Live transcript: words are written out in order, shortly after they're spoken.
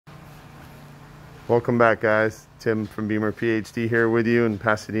Welcome back, guys. Tim from Beamer PhD here with you in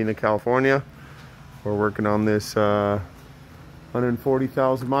Pasadena, California. We're working on this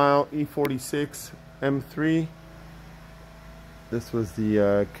 140,000 mile E46 M3. This was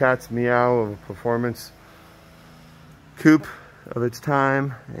the cat's meow of a performance coupe of its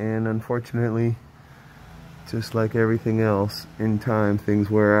time, and unfortunately, just like everything else, in time things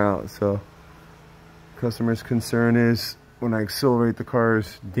wear out. So customer's concern is when I accelerate, the car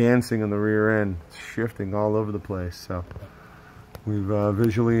is dancing on the rear end, shifting all over the place. So we've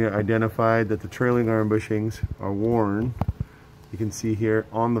visually identified that the trailing arm bushings are worn. You can see here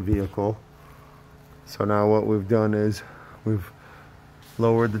on the vehicle. So now what we've done is we've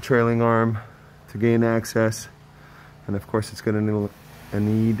lowered the trailing arm to gain access, and of course it's going to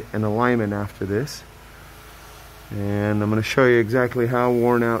need an alignment after this. And I'm going to show you exactly how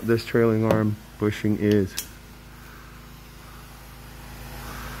worn out this trailing arm bushing is.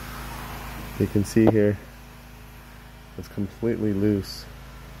 You can see here it's completely loose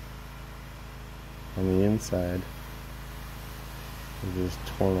on the inside. It's just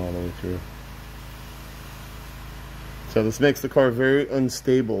torn all the way through. So this makes the car very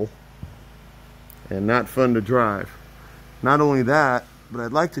unstable and not fun to drive. Not only that, but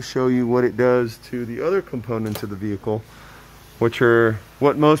I'd like to show you what it does to the other components of the vehicle, which are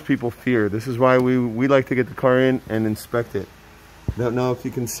what most people fear. This is why we like to get the car in and inspect it. I don't know if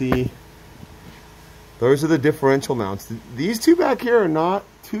you can see, those are the differential mounts. These two back here are not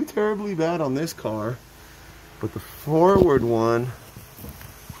too terribly bad on this car, but the forward one,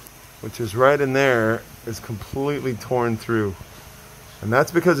 which is right in there, is completely torn through. And that's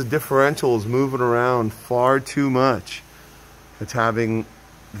because the differential is moving around far too much. It's having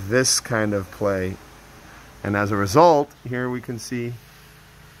this kind of play. And as a result, here we can see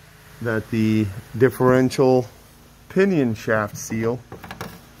that the differential pinion shaft seal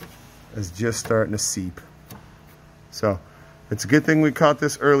is just starting to seep. So it's a good thing we caught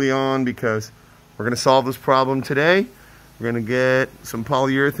this early on, because we're going to solve this problem today. We're going to get some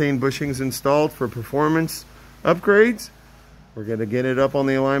polyurethane bushings installed for performance upgrades. We're going to get it up on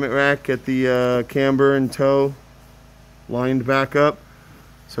the alignment rack, get the camber and toe lined back up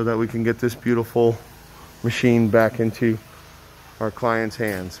so that we can get this beautiful machine back into our client's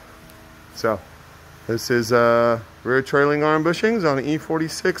hands. So this is rear trailing arm bushings on an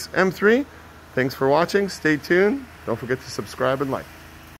E46 M3. Thanks for watching. Stay tuned. Don't forget to subscribe and like.